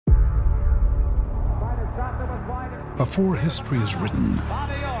Before history is written,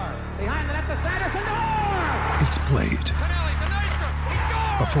 it's played.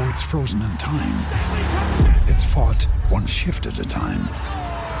 Before it's frozen in time, it's fought one shift at a time.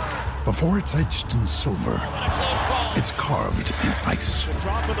 Before it's etched in silver, it's carved in ice.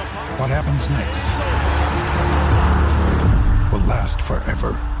 What happens next will last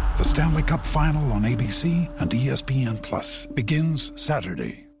forever. The Stanley Cup Final on ABC and ESPN Plus begins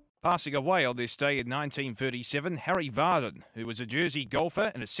Saturday. Passing away on this day in 1937, Harry Vardon, who was a Jersey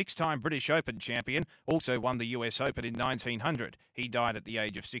golfer and a six-time British Open champion, also won the US Open in 1900. He died at the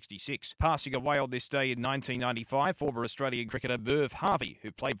age of 66. Passing away on this day in 1995, former Australian cricketer Merv Harvey,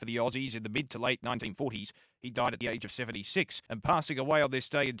 who played for the Aussies in the mid to late 1940s. He died at the age of 76. And passing away on this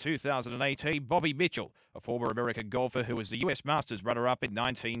day in 2018, Bobby Mitchell, a former American golfer who was the US Masters runner-up in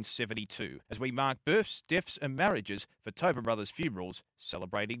 1972. As we mark births, deaths and marriages for Tobin Brothers Funerals,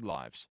 celebrating lives.